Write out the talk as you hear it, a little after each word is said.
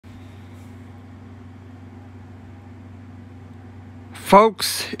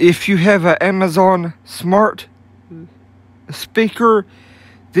Folks, if you have an Amazon smart speaker,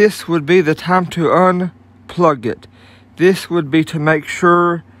 this would be the time to unplug it. This would be to make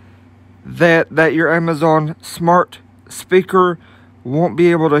sure that your Amazon smart speaker won't be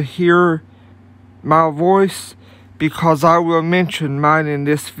able to hear my voice, because I will mention mine in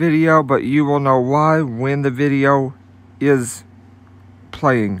this video, but you will know why when the video is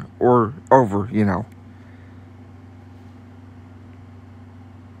playing or over, you know.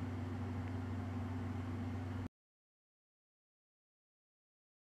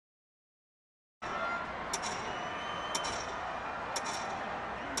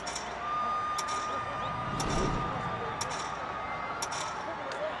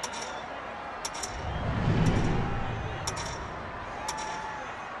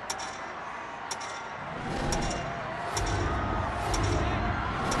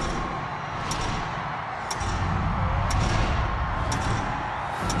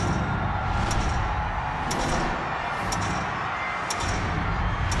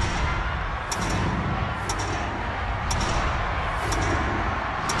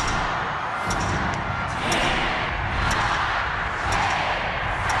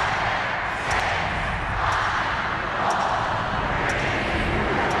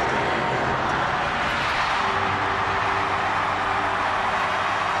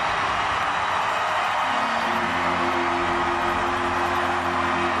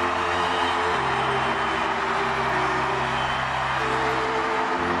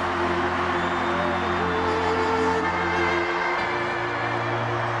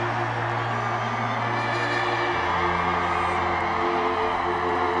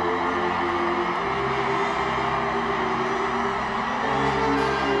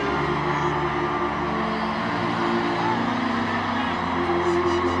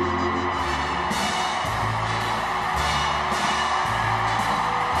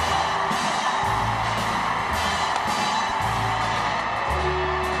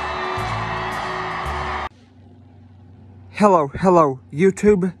 Hello,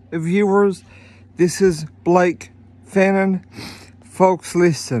 YouTube viewers. This is Blake Fannin. Folks,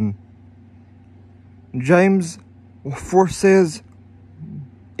 listen. James 4 says,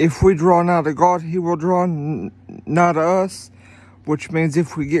 if we draw nigh to God, He will draw nigh to us. Which means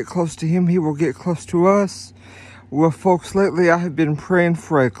if we get close to Him, He will get close to us. Well, folks, lately I have been praying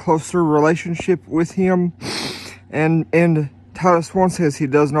for a closer relationship with Him. And Titus 1 says He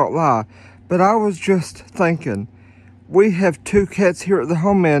does not lie. But I was just thinking, we have 2 cats here at the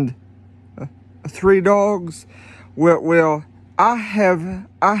home and 3 dogs. Well, I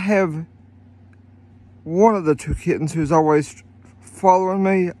have one of the 2 kittens who's always following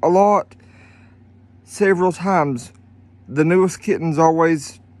me a lot, several times. The newest kitten's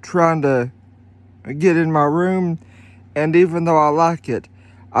always trying to get in my room, and even though I like it,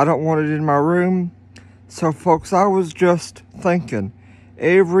 I don't want it in my room. So, folks, I was just thinking,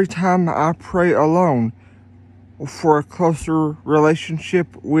 every time I pray alone for a closer relationship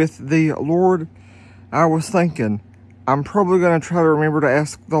with the Lord, I was thinking, I'm probably going to try to remember to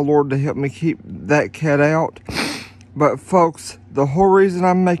ask the Lord to help me keep that cat out. But folks, the whole reason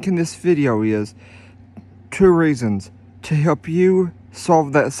I'm making this video is 2 reasons: to help you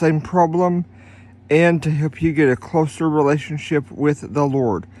solve that same problem and to help you get a closer relationship with the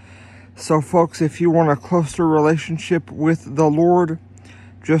Lord. So folks, if you want a closer relationship with the Lord,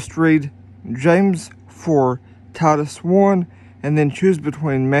 just read James 4, Titus 1, and then choose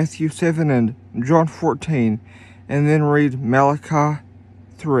between Matthew 7 and John 14, and then read Malachi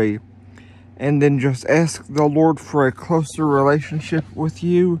 3. And then just ask the Lord for a closer relationship with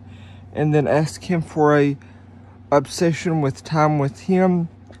you, and then ask Him for a obsession with time with Him.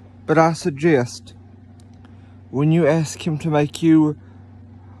 But I suggest, when you ask Him to make you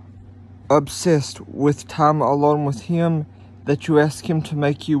obsessed with time alone with Him, that you ask Him to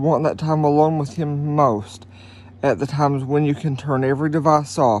make you want that time alone with Him most at the times when you can turn every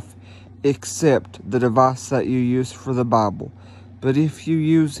device off except the device that you use for the Bible. But if you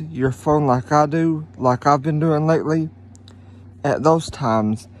use your phone like I do, like I've been doing lately, at those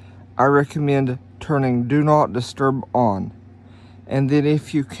times I recommend turning Do Not Disturb on. And then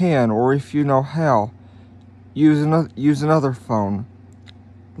if you can, or if you know how, use another phone,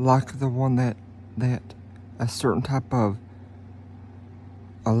 like the one that a certain type of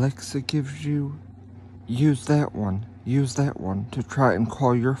Alexa gives you. Use that one to try and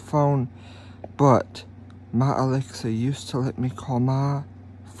call your phone. But my Alexa used to let me call my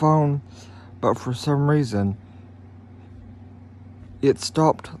phone, but for some reason it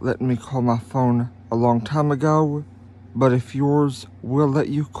stopped letting me call my phone a long time ago. But if yours will let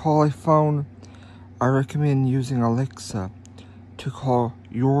you call a phone, I recommend using Alexa to call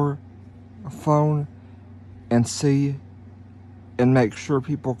your phone and see and make sure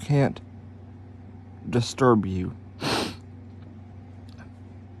people can't disturb you.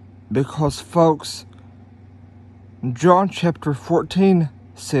 Because, folks, John chapter 14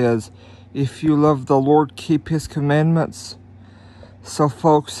 says, if you love the Lord, keep His commandments. So,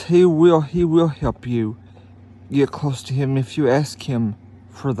 folks, He will help you get close to Him if you ask Him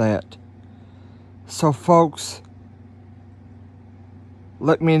for that. So, folks,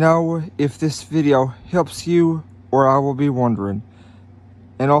 let me know if this video helps you, or I will be wondering.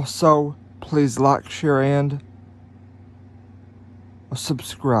 And also, please like, share, and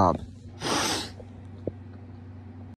subscribe.